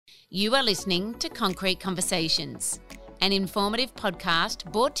You are listening to Concrete Conversations, an informative podcast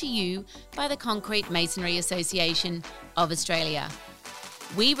brought to you by the Concrete Masonry Association of Australia.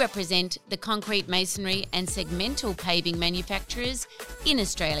 We represent the concrete masonry and segmental paving manufacturers in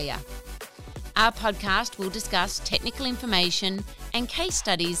Australia. Our podcast will discuss technical information and case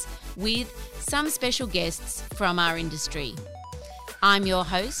studies with some special guests from our industry. I'm your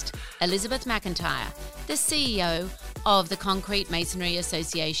host, Elizabeth McIntyre, the CEO of the Concrete Masonry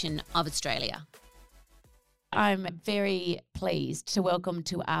Association of Australia. I'm very pleased to welcome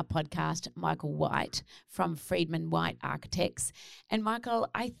to our podcast Michael White from Friedman White Architects. And Michael,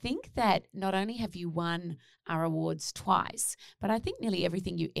 I think that not only have you won our awards twice, but I think nearly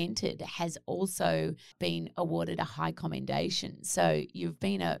everything you entered has also been awarded a high commendation. So you've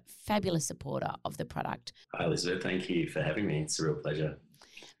been a fabulous supporter of the product. Hi, Elizabeth. Thank you for having me. It's a real pleasure.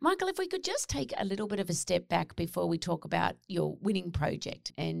 Michael, if we could just take a little bit of a step back before we talk about your winning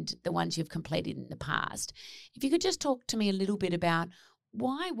project and the ones you've completed in the past. If you could just talk to me a little bit about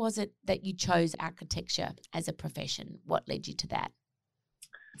why was it that you chose architecture as a profession? What led you to that?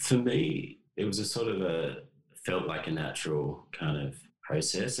 For me, it was felt like a natural kind of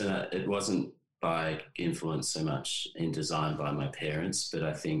process. And it wasn't by influence so much in design by my parents, but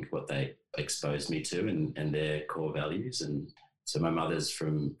I think what they exposed me to and their core values. And so my mother's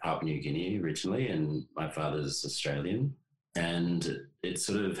from Papua New Guinea originally, and my father's Australian. And it's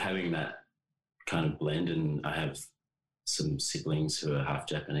sort of having that kind of blend. And I have some siblings who are half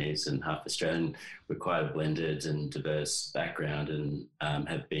Japanese and half Australian. We're quite a blended and diverse background, and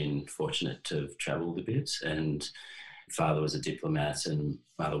have been fortunate to have travelled a bit. And father was a diplomat and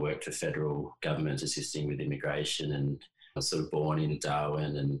mother worked for federal government assisting with immigration. And I was sort of born in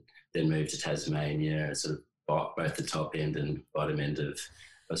Darwin and then moved to Tasmania, sort of both the top end and bottom end of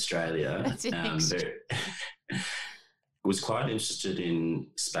Australia. Was quite interested in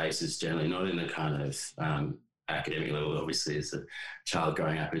spaces generally, not in a kind of academic level, obviously, as a child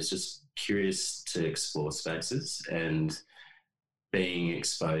growing up. It's just curious to explore spaces, and being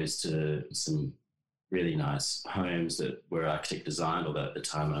exposed to some really nice homes that were architect designed, although at the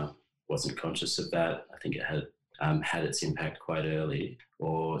time I wasn't conscious of that. I think it had its impact quite early.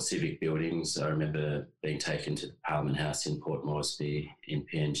 Or civic buildings. I remember being taken to the Parliament House in Port Moresby in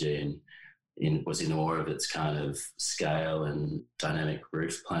PNG and was in awe of its kind of scale and dynamic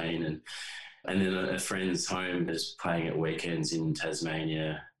roof plane. And then a friend's home was playing at weekends in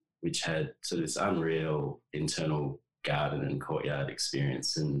Tasmania, which had sort of this unreal internal garden and courtyard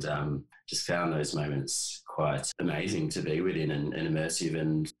experience, and just found those moments quite amazing to be within and immersive.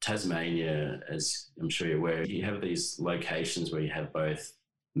 And Tasmania, as I'm sure you're aware, you have these locations where you have both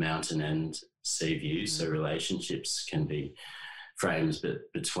mountain and sea views, so relationships can be framed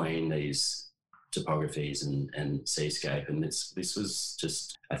between these topographies and seascape. And this was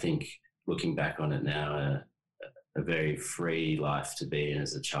just, I think, looking back on it now, a very free life to be in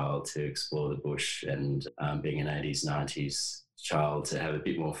as a child, to explore the bush, and being an 80s, 90s child, to have a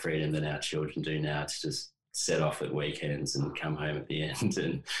bit more freedom than our children do now, to just set off at weekends and come home at the end,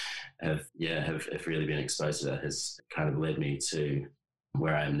 and have really been exposed to that, has kind of led me to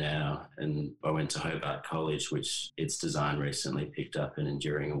where I am now. And I went to Hobart College, which its design recently picked up an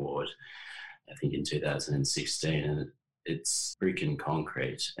Enduring Award, I think in 2016, and it's brick and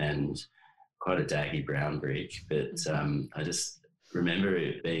concrete and quite a daggy brown brick, but I just remember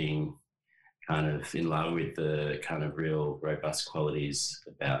it being kind of in love with the kind of real robust qualities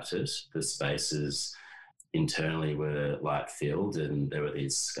about it. The spaces internally were light filled, and there were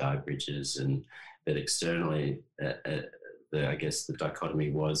these sky bridges, but externally, I guess the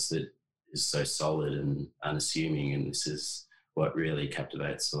dichotomy was that it's so solid and unassuming, and this is what really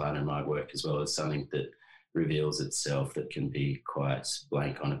captivates Solana in my work, as well as something that reveals itself, that can be quite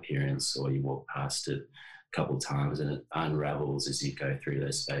blank on appearance, or you walk past it a couple of times and it unravels as you go through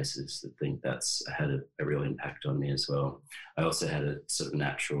those spaces. I think that's had a real impact on me as well. I also had a sort of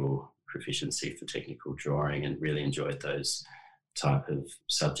natural proficiency for technical drawing and really enjoyed those type of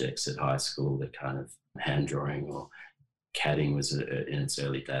subjects at high school, the kind of hand drawing, or CADing was in its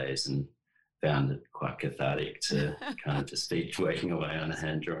early days, and found it quite cathartic to kind of just be working away on a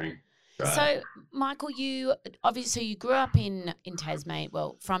hand drawing. Right. So, Michael, you grew up in Tasmania,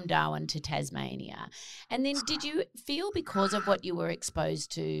 well, from Darwin to Tasmania. And then did you feel, because of what you were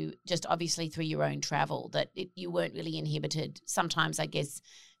exposed to, just obviously through your own travel, that you weren't really inhibited? Sometimes I guess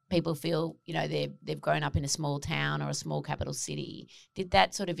people feel, they've grown up in a small town or a small capital city. Did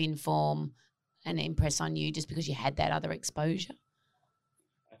that sort of inform and impress on you just because you had that other exposure?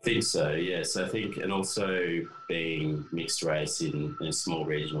 I think so, yes. I think, and also being mixed race in a small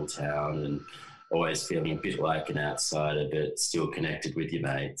regional town, and always feeling a bit like an outsider, but still connected with your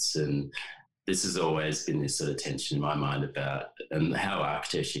mates. And this has always been this sort of tension in my mind about and how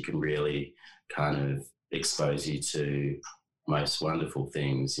architecture can really kind of expose you to most wonderful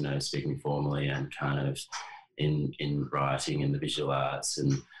things, you know, speaking formally and kind of in writing and the visual arts,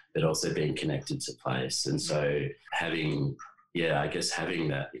 and but also being connected to place. And so having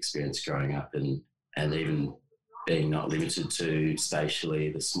that experience growing up and even being not limited to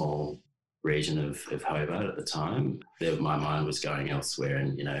spatially the small region of Hobart at the time, my mind was going elsewhere.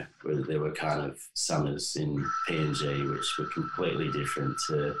 And, you know, there were kind of summers in PNG which were completely different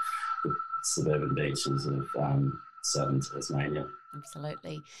to the suburban beaches of southern Tasmania.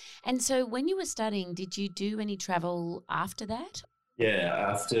 Absolutely. And so when you were studying, did you do any travel after that? Yeah,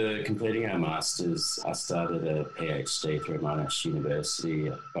 after completing our masters, I started a PhD through Monash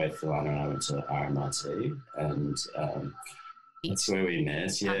University. Both Alana and I went to RMIT, and that's where we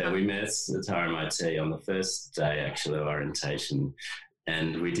met. Yeah, we met at RMIT on the first day, actually, of orientation,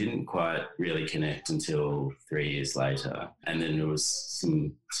 and we didn't quite really connect until 3 years later. And then there was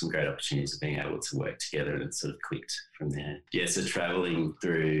some great opportunities of being able to work together, and it sort of clicked from there. Yeah, so travelling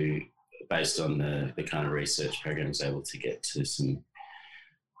through, based on the kind of research program, I was able to get to some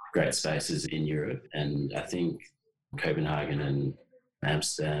great spaces in Europe. And I think Copenhagen and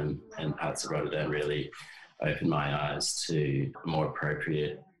Amsterdam and parts of Rotterdam really opened my eyes to more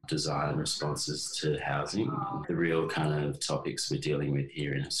appropriate design responses to housing, the real kind of topics we're dealing with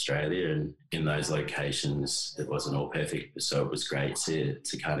here in Australia. And in those locations, it wasn't all perfect. So it was great to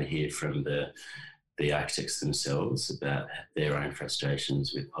kind of hear from the architects themselves about their own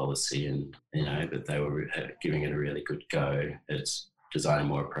frustrations with policy, and, you know, that they were giving it a really good go at designing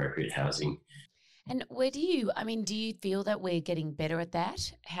more appropriate housing. And do you feel that we're getting better at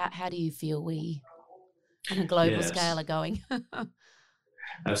that? How do you feel we, on a global scale, are going?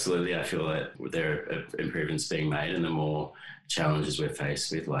 Absolutely. I feel that there are improvements being made, and the more challenges we're faced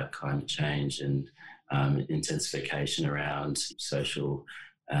with, like climate change and intensification around social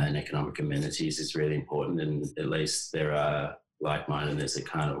and economic amenities, is really important. And at least there are like-minded, there's a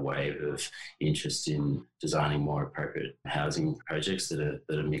kind of wave of interest in designing more appropriate housing projects that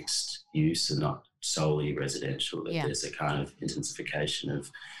are mixed use and not solely residential, that there's a kind of intensification of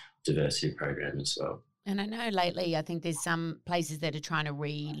diversity program as well. And I know lately, I think there's some places that are trying to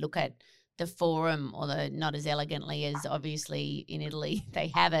re-look at the Forum, although not as elegantly as obviously in Italy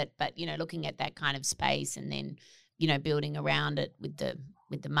they have it, but, you know, looking at that kind of space and then, you know, building around it with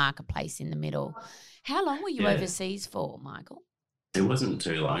the marketplace in the middle. How long were you overseas for, Michael? It wasn't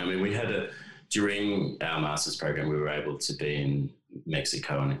too long. I mean, during our master's program, we were able to be in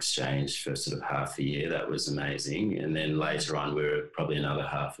Mexico on exchange for sort of half a year. That was amazing. And then later on, we were probably another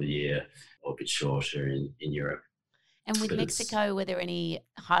half a year or a bit shorter in Europe. And with Mexico, were there any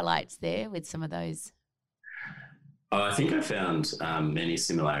highlights there with some of those? I think I found many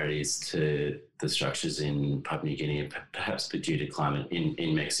similarities to the structures in Papua New Guinea, perhaps due to climate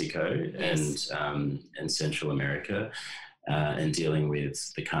in Mexico and Central America. And dealing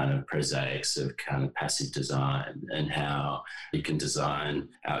with the kind of prosaics of kind of passive design and how you can design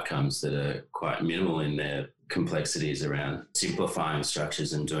outcomes that are quite minimal in their complexities around simplifying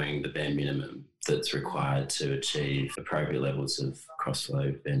structures and doing the bare minimum that's required to achieve appropriate levels of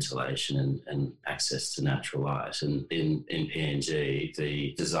cross-flow ventilation and access to natural light. And in PNG,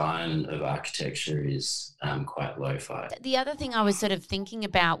 the design of architecture is quite lo-fi. The other thing I was sort of thinking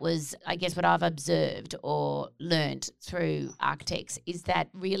about was, I guess, what I've observed or learnt through architects is that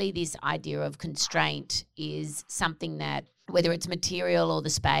really this idea of constraint is something that, whether it's material or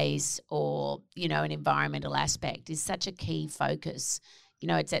the space or, you know, an environmental aspect, is such a key focus. You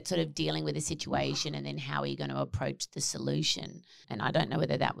know, it's that sort of dealing with a situation and then how are you going to approach the solution? And I don't know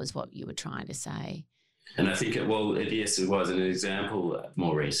whether that was what you were trying to say. And I think, yes, it was. And an example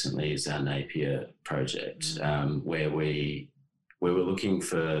more recently is our Napier project, where we were looking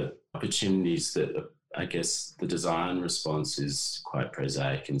for opportunities that, I guess, the design response is quite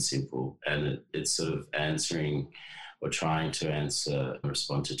prosaic and simple, and it's sort of answering or trying to answer and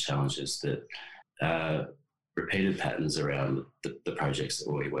respond to challenges that repeated patterns around the projects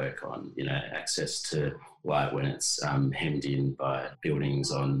that we work on, you know, access to light when it's hemmed in by buildings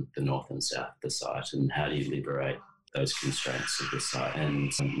on the north and south of the site, and how do you liberate those constraints of the site.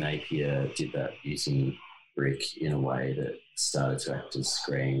 And Napier did that using brick in a way that started to act as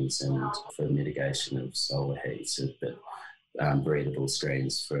screens and for mitigation of solar heat, but breathable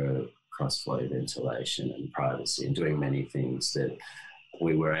screens for cross-flow ventilation and privacy, and doing many things that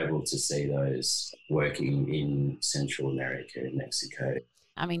we were able to see those working in Central America, in Mexico.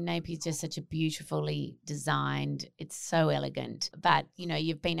 I mean, Napier's just such a beautifully designed, it's so elegant, but,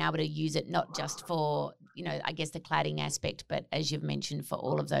 you've been able to use it not just for, I guess the cladding aspect, but as you've mentioned, for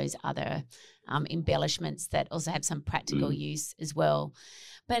all of those other embellishments that also have some practical use as well.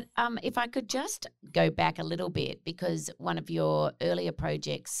 But if I could just go back a little bit, because one of your earlier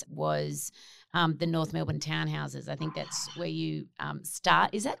projects was the North Melbourne townhouses. I think that's where you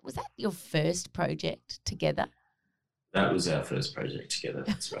start. Was that your first project together? That was our first project together.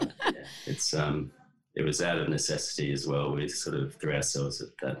 That's right. Yeah. It was out of necessity as well. We sort of threw ourselves at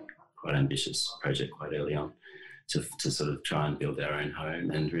that quite ambitious project quite early on to sort of try and build our own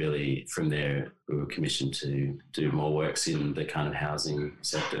home. And really from there, we were commissioned to do more works in the kind of housing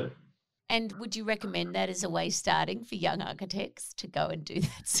sector. And would you recommend that as a way starting for young architects to go and do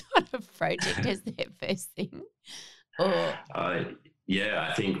that sort of project as their first thing? Or yeah,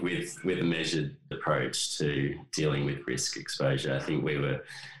 I think with a measured approach to dealing with risk exposure, I think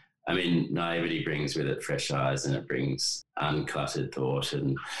naivety brings with it fresh eyes, and it brings uncluttered thought.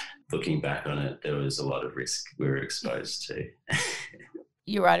 And looking back on it, there was a lot of risk we were exposed to.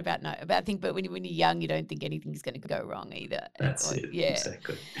 You're right about I think, but when you're young, you don't think anything's going to go wrong either. That's it. Yeah,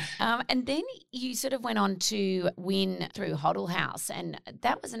 exactly. And then you sort of went on to win through Hoddle House, and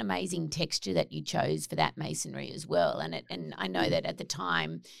that was an amazing texture that you chose for that masonry as well. And I know that at the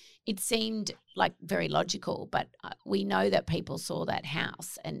time, it seemed like very logical, but we know that people saw that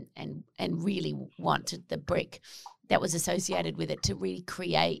house and really wanted the brick that was associated with it to really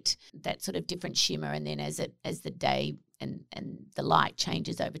create that sort of different shimmer. And then as the day and the light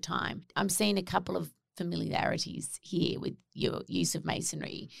changes over time, I'm seeing a couple of familiarities here with your use of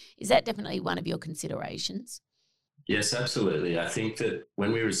masonry. Is that definitely one of your considerations? Yes, absolutely. I think that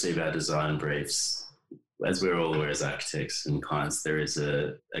when we receive our design briefs, as we're all aware as architects and clients, there is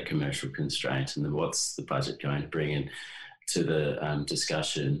a commercial constraint, and what's the budget going to bring in to the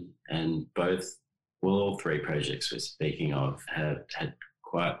discussion. And all three projects we're speaking of have had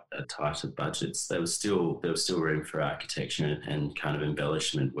quite a tighter budgets. There was still room for architecture and kind of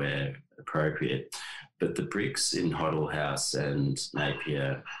embellishment where appropriate. But the bricks in Hoddle House and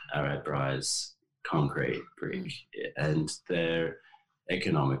Napier are Adbri's concrete brick, and they're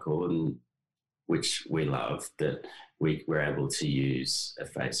economical, and which we love, that we were able to use a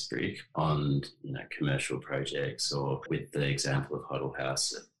face brick on commercial projects, or with the example of Hoddle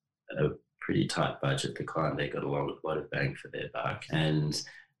House, a pretty tight budget. The client there got a lot of bang for their buck. And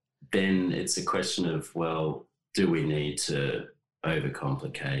then it's a question of, well, do we need to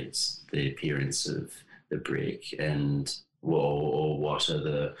overcomplicate the appearance of the brick, or what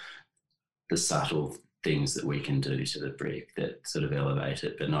are the subtle things that we can do to the brick that sort of elevate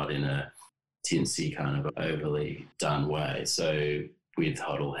it, but not in a tinsy kind of overly done way. So with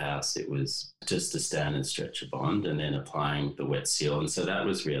Hoddle House, it was just a standard stretcher bond and then applying the wet seal. And so that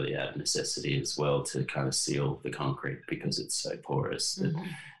was really out of necessity as well, to kind of seal the concrete because it's so porous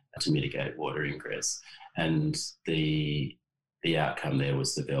to mitigate water ingress. And the outcome there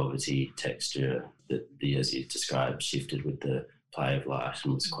was the velvety texture that, as you described, shifted with the play of light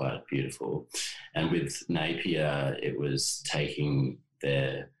and was quite beautiful. And with Napier, it was taking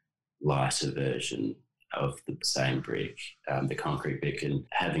their lighter version of the same brick, the concrete brick, and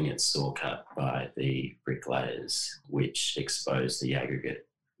having it saw cut by the bricklayers, which exposed the aggregate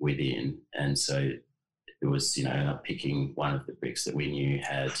within. And so it was, picking one of the bricks that we knew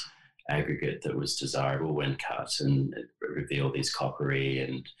had aggregate that was desirable when cut, and it revealed these coppery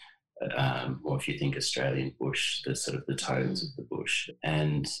and, or if you think Australian bush, the sort of the tones of the bush,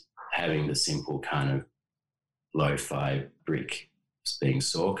 and having the simple kind of lo-fi brick being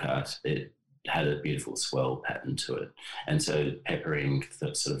saw cut, it had a beautiful swell pattern to it. And so peppering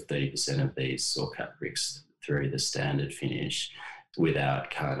sort of 30% of these saw cut bricks through the standard finish without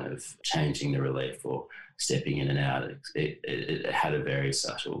kind of changing the relief or stepping in and out, it had a very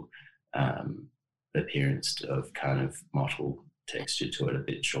subtle appearance of kind of mottled texture to it, a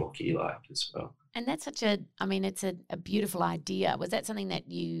bit chalky-like as well. And that's it's a beautiful idea. Was that something that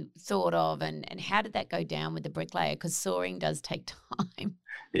you thought of, and how did that go down with the bricklayer? Because sawing does take time.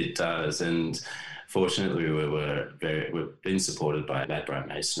 It does, and fortunately we've been supported by Adbri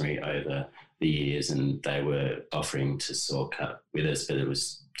Masonry over the years, and they were offering to saw cut with us, but it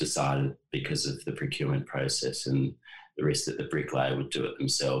was decided because of the procurement process and the risk that the bricklayer would do it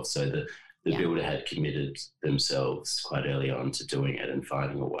themselves. So the builder had committed themselves quite early on to doing it and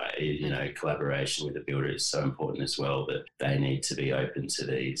finding a way. Collaboration with the builder is so important as well, that they need to be open to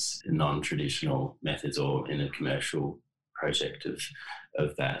these non-traditional methods, or in a commercial project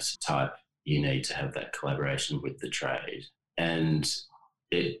of that type, you need to have that collaboration with the trade. And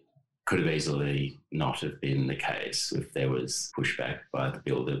it could have easily not have been the case if there was pushback by the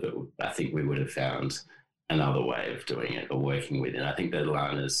builder, but I think we would have found another way of doing it or working with it. And I think that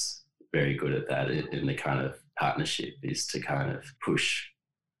Lana's very good at that in the kind of partnership, is to kind of push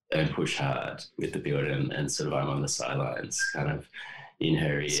hard with the builder and sort of I'm on the sidelines kind of in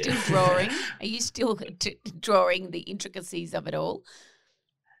her ear. Still drawing? Are you still drawing the intricacies of it all?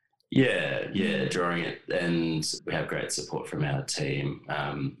 Yeah, drawing it, and we have great support from our team.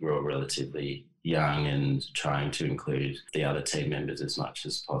 We're all relatively young and trying to include the other team members as much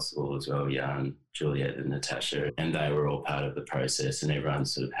as possible as well, Jan, Juliet and Natasha, and they were all part of the process, and everyone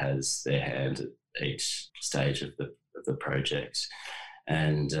sort of has their hand at each stage of the project.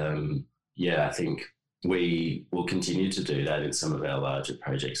 And I think we will continue to do that in some of our larger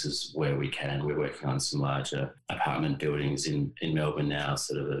projects as where we can. We're working on some larger apartment buildings in Melbourne now,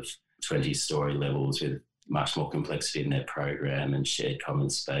 sort of 20-storey levels with much more complexity in their program and shared common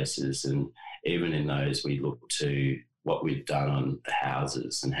spaces. And even in those, we look to what we've done on the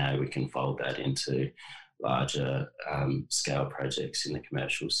houses and how we can fold that into larger scale projects in the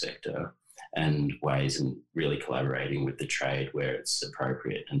commercial sector, and ways in really collaborating with the trade where it's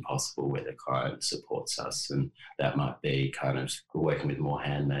appropriate and possible, where the client supports us. And that might be kind of working with more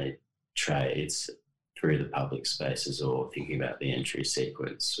handmade trades through the public spaces, or thinking about the entry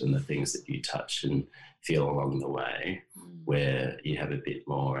sequence and the things that you touch and feel along the way, where you have a bit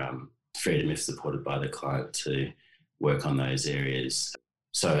more freedom if supported by the client to work on those areas.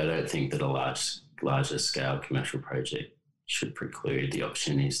 So I don't think that a larger scale commercial project should preclude the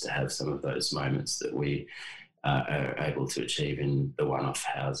opportunities to have some of those moments that we are able to achieve in the one-off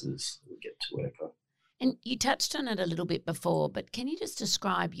houses we get to work on. And you touched on it a little bit before, but can you just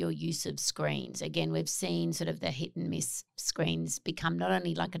describe your use of screens? Again, we've seen sort of the hit and miss screens become not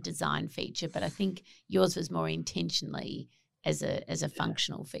only like a design feature, but I think yours was more intentionally as a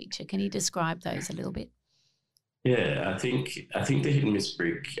functional feature. Can you describe those a little bit? Yeah, I think the hit and miss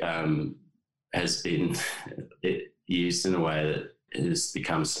brick has been used in a way that it has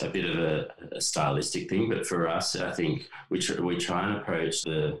become a bit of a stylistic thing. But for us, I think we try and approach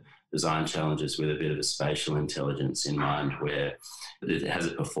the design challenges with a bit of a spatial intelligence in mind, where it has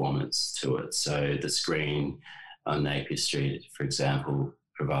a performance to it. So the screen on Napier Street, for example,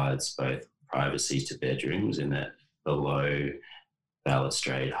 provides both privacy to bedrooms in that below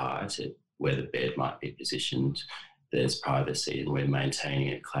balustrade height, where the bed might be positioned, there's privacy, and we're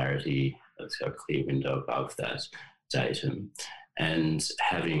maintaining a clarity, a clear window above that datum, and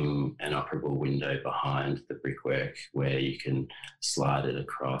having an operable window behind the brickwork where you can slide it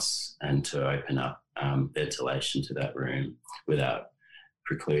across and to open up ventilation to that room without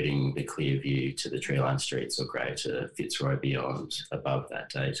precluding the clear view to the Treeline Streets or greater Fitzroy beyond above that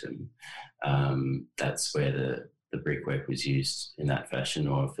datum. That's where the brickwork was used in that fashion.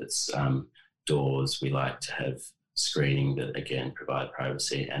 Or if it's doors, we like to have screening that again provide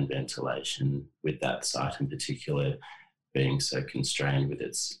privacy and ventilation, with that site in particular being so constrained with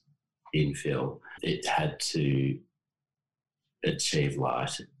its infill. It had to achieve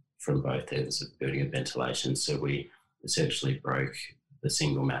light from both ends of building and ventilation, so we essentially broke the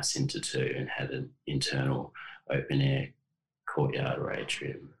single mass into two and had an internal open air courtyard or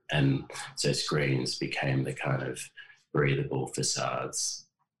atrium. And so screens became the kind of breathable facades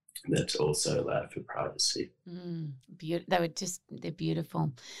that also allowed for privacy. They're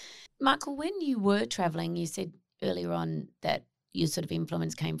beautiful. Michael, when you were travelling, you said earlier on that your sort of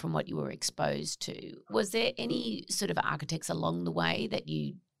influence came from what you were exposed to. Was there any sort of architects along the way that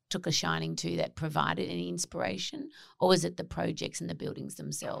you took a shining to that provided any inspiration, or was it the projects and the buildings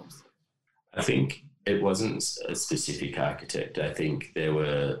themselves? I think it wasn't a specific architect. I think there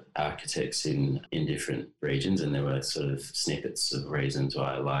were architects in different regions, and there were sort of snippets of reasons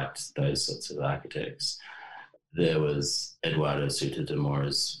why I liked those sorts of architects. There was Eduardo Souto de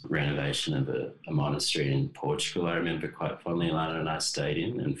Mora's renovation of a monastery in Portugal, I remember quite fondly. Lana and I stayed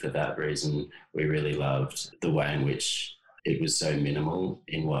in, and for that reason we really loved the way in which it was so minimal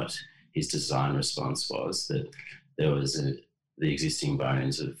in what his design response was, that there was the existing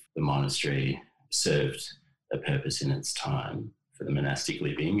bones of the monastery served a purpose in its time for the monastic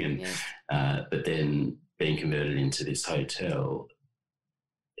living, and but then being converted into this hotel,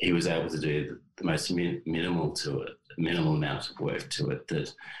 he was able to do the most minimal amount of work to it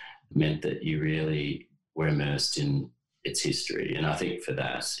that meant that you really were immersed in its history. And I think for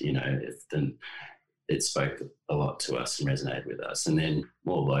that, it spoke a lot to us and resonated with us. And then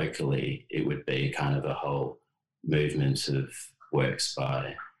more locally, it would be kind of a whole movement of works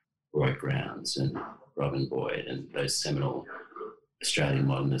by Roy Grounds and Robin Boyd and those seminal Australian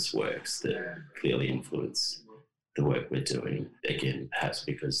modernist works that clearly influence the work we're doing. Again, perhaps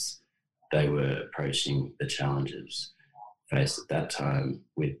because they were approaching the challenges faced at that time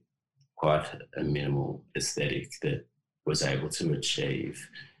with quite a minimal aesthetic that was able to achieve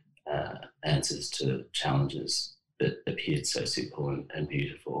answers to challenges that appeared so simple and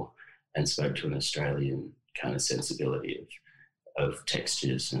beautiful, and spoke to an Australian kind of sensibility of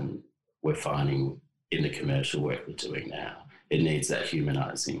textures. And we're finding in the commercial work we're doing now, it needs that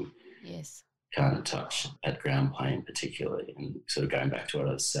humanising kind of touch at ground plane particularly. And sort of going back to what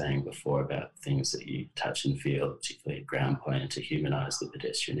I was saying before about things that you touch and feel, particularly at ground plane, to humanise the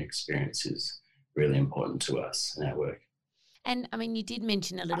pedestrian experience is really important to us in our work. And, I mean, you did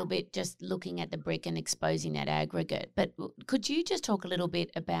mention a little bit just looking at the brick and exposing that aggregate, but could you just talk a little bit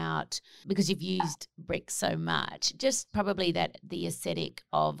about, because you've used brick so much, just probably the aesthetic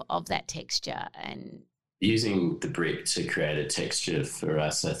of that texture and... Using the brick to create a texture for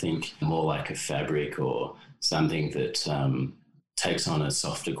us, I think more like a fabric or something that takes on a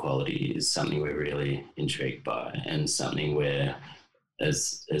softer quality is something we're really intrigued by, and something where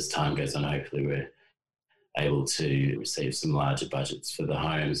as time goes on, hopefully we're able to receive some larger budgets for the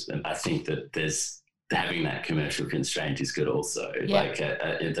homes. And I think that having that commercial constraint is good also, like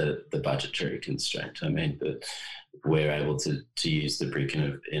the budgetary constraint. I mean, but we're able to use the brick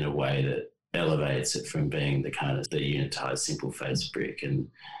in a way that elevates it from being the kind of the unitised simple face brick and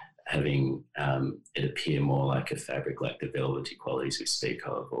having it appear more like a fabric, like the velvety qualities we speak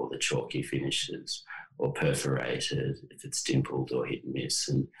of, or the chalky finishes, or perforated if it's dimpled or hit and miss.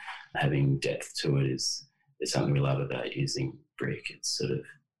 And having depth to it is something we love about using brick. It sort of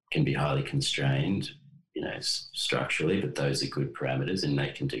can be highly constrained, structurally, but those are good parameters, and they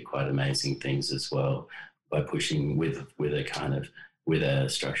can do quite amazing things as well by pushing with a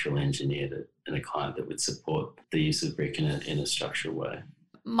structural engineer and a client that would support the use of brick in a structural way.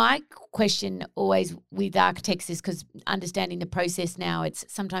 My question always with architects is, because understanding the process now, it's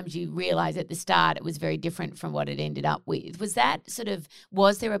sometimes you realise at the start it was very different from what it ended up with. Was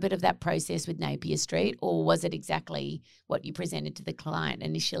there a bit of that process with Napier Street, or was it exactly what you presented to the client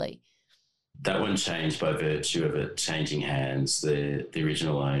initially? That one changed by virtue of it changing hands. The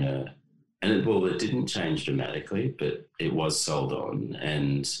original owner, and it didn't change dramatically, but it was sold on,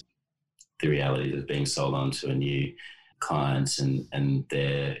 and the reality of being sold on to a new clients and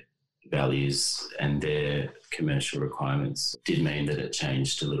their values and their commercial requirements did mean that it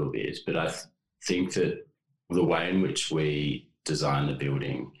changed a little bit. But I think that the way in which we designed the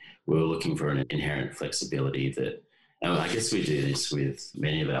building, we were looking for an inherent flexibility that, and I guess we do this with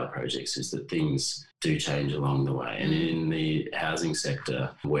many of our projects, is that things do change along the way. And in the housing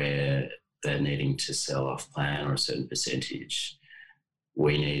sector, where they're needing to sell off plan or a certain percentage,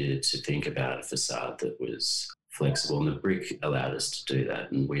 we needed to think about a facade that was flexible, and the brick allowed us to do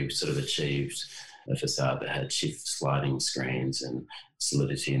that. And we've sort of achieved a facade that had shift sliding screens and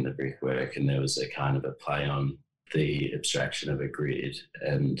solidity in the brickwork, and there was a kind of a play on the abstraction of a grid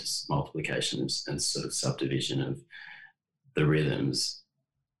and multiplication and sort of subdivision of the rhythms.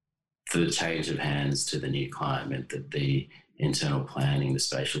 The change of hands to the new client meant that the internal planning, the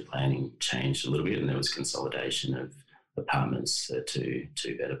spatial planning changed a little bit, and there was consolidation of apartments,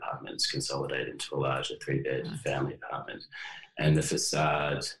 two-bed apartments consolidated into a larger three-bed family apartment. And the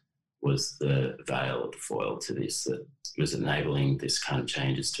facade was the veil or the foil to this that was enabling this kind of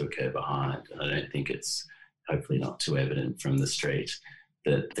changes to occur behind. And I don't think it's hopefully not too evident from the street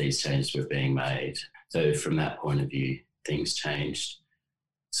that these changes were being made. So from that point of view, things changed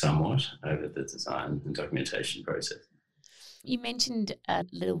somewhat over the design and documentation process. You mentioned a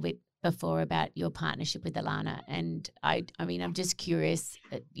little bit before about your partnership with Alana, and I mean, I'm just curious,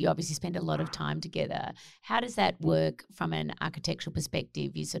 you obviously spend a lot of time together. How does that work from an architectural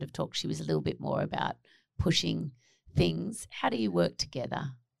perspective? You sort of talked, she was a little bit more about pushing things. How do you work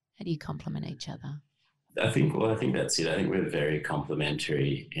together? How do you complement each other? I think that's it. I think we're very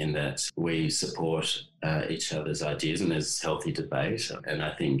complementary in that we support each other's ideas, and there's healthy debate. And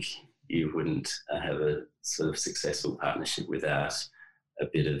I think you wouldn't have a sort of successful partnership without a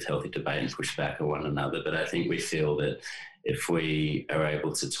bit of healthy debate and push back on one another. But I think we feel that if we are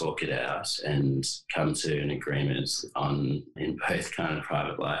able to talk it out and come to an agreement in both kind of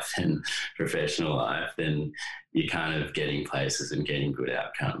private life and professional life, then you're kind of getting places and getting good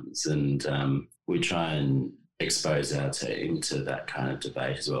outcomes. And we try and expose our team to that kind of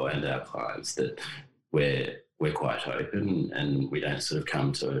debate as well, and our clients, that we're quite open, and we don't sort of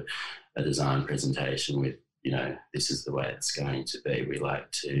come to a design presentation with, this is the way it's going to be. We like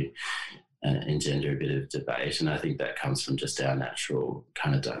to engender a bit of debate, and I think that comes from just our natural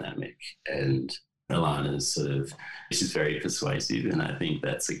kind of dynamic. And Alana's she's very persuasive, and I think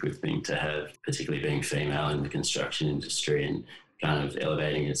that's a good thing to have, particularly being female in the construction industry and kind of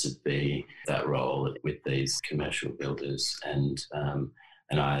elevating it to be that role with these commercial builders. And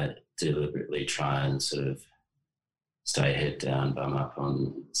I deliberately try and sort of stay head down, bum up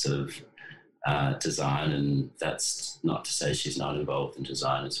on sort of design. And that's not to say she's not involved in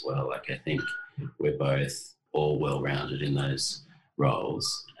design as well. Like, I think we're both all well-rounded in those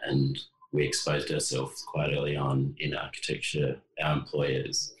roles, and we exposed ourselves quite early on in architecture. Our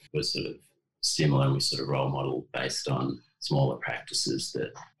employers were sort of similar, and we sort of role model based on smaller practices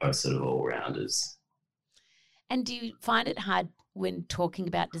that are sort of all-rounders. And do you find it hard when talking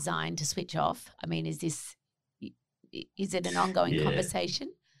about design to switch off? I mean, is it an ongoing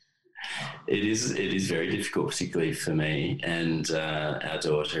conversation? It is very difficult, particularly for me. And our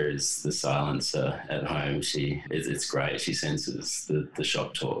daughter is the silencer at home. It's great. She senses the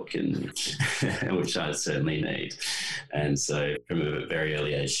shop talk, and which I certainly need. And so from a very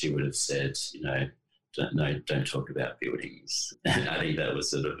early age, she would have said, don't talk about buildings. I think that was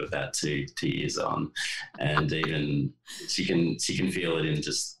sort of about 2 years on, and even she can feel it in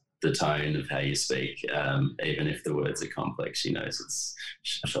just the tone of how you speak, even if the words are complex. She knows it's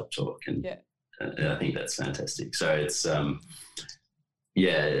shop talk, and I think that's fantastic. So it's but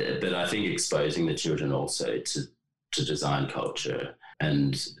I think exposing the children also to design culture,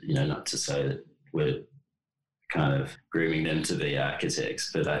 and not to say that we're kind of grooming them to be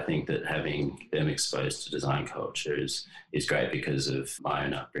architects, but I think that having them exposed to design culture is great because of my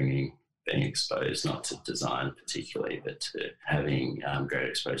own upbringing, being exposed not to design particularly, but to having great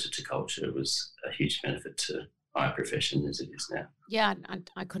exposure to culture was a huge benefit to my profession as it is now. Yeah,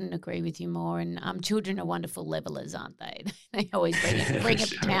 I couldn't agree with you more. And children are wonderful levelers, aren't they? They always bring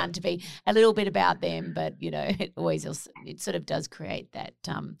it down to be a little bit about them, but it sort of does create that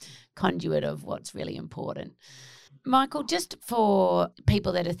conduit of what's really important. Michael, just for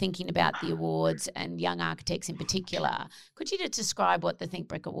people that are thinking about the awards and young architects in particular, could you just describe what the Think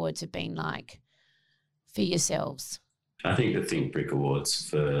Brick Awards have been like for yourselves? I think the Think Brick Awards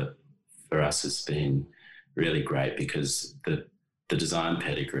for us has been really great because the design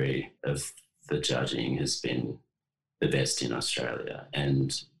pedigree of the judging has been the best in Australia.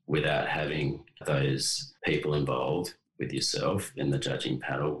 And without having those people involved with yourself in the judging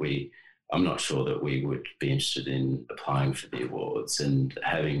panel, I'm not sure that we would be interested in applying for the awards, and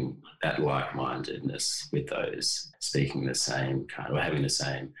having that like-mindedness with those speaking the same kind or having the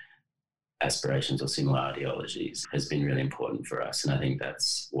same aspirations or similar ideologies has been really important for us. And I think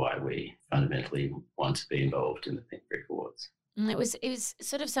that's why we fundamentally want to be involved in the Think Brick Awards. It was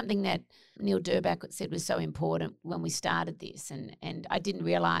sort of something that Neil Durbach said was so important when we started this, and I didn't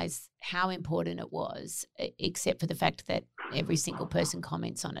realise how important it was, except for the fact that every single person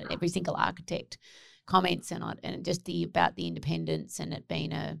comments on it, every single architect comments on it, and just about the independence and it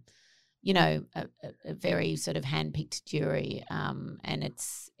being a very sort of hand-picked jury, and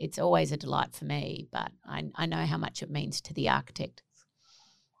it's always a delight for me, but I know how much it means to the architect.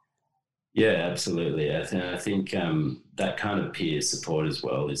 Yeah, absolutely. I think that kind of peer support as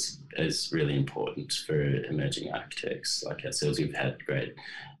well is really important for emerging architects like ourselves. We've had great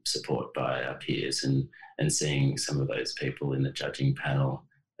support by our peers, and seeing some of those people in the judging panel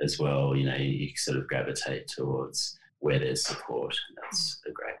as well, you sort of gravitate towards where there's support. That's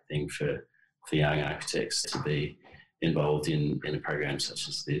a great thing for young architects to be involved in a program such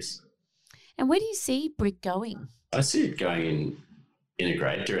as this. And where do you see Brick going? I see it going in a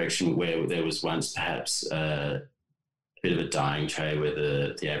great direction, where there was once perhaps a bit of a dying trade where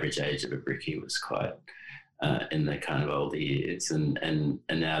the average age of a brickie was quite in the kind of older years, and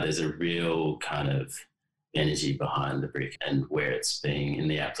now there's a real kind of energy behind the brick and where it's being in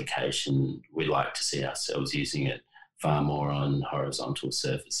the application. We like to see ourselves using it far more on horizontal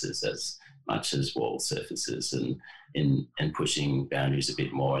surfaces as much as wall surfaces, and pushing boundaries a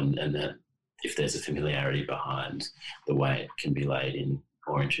bit more, and that if there's a familiarity behind the way it can be laid in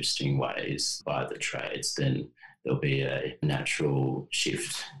more interesting ways by the trades, then there'll be a natural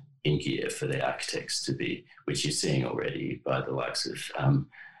shift in gear for the architects to be, which you're seeing already by the likes of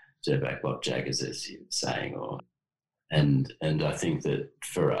Durbach, Bob Jaggers, as you were saying, and I think that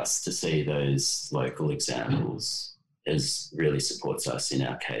for us to see those local examples really supports us in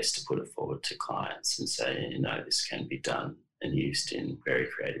our case to put it forward to clients and say, this can be done and used in very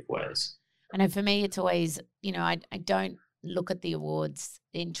creative ways. I know for me, it's always, I don't look at the awards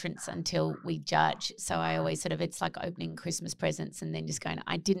entrance until we judge. So I always it's like opening Christmas presents and then just going,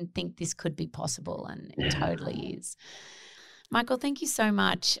 I didn't think this could be possible. And it totally is. Michael, thank you so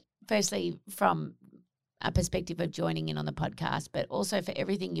much. Firstly, from perspective of joining in on the podcast, but also for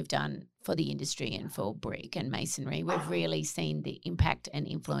everything you've done for the industry and for brick and masonry. We've really seen the impact and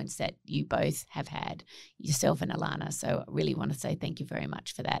influence that you both have had, yourself and Alana. So I really want to say thank you very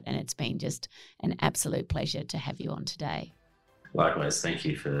much for that. And it's been just an absolute pleasure to have you on today. Likewise, thank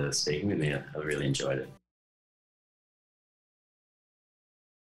you for speaking with me. I really enjoyed it.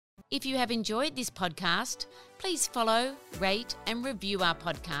 If you have enjoyed this podcast, please follow, rate and review our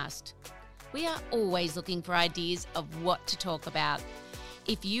podcast. We are always looking for ideas of what to talk about.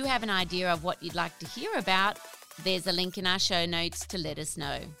 If you have an idea of what you'd like to hear about, there's a link in our show notes to let us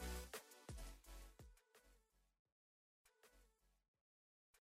know.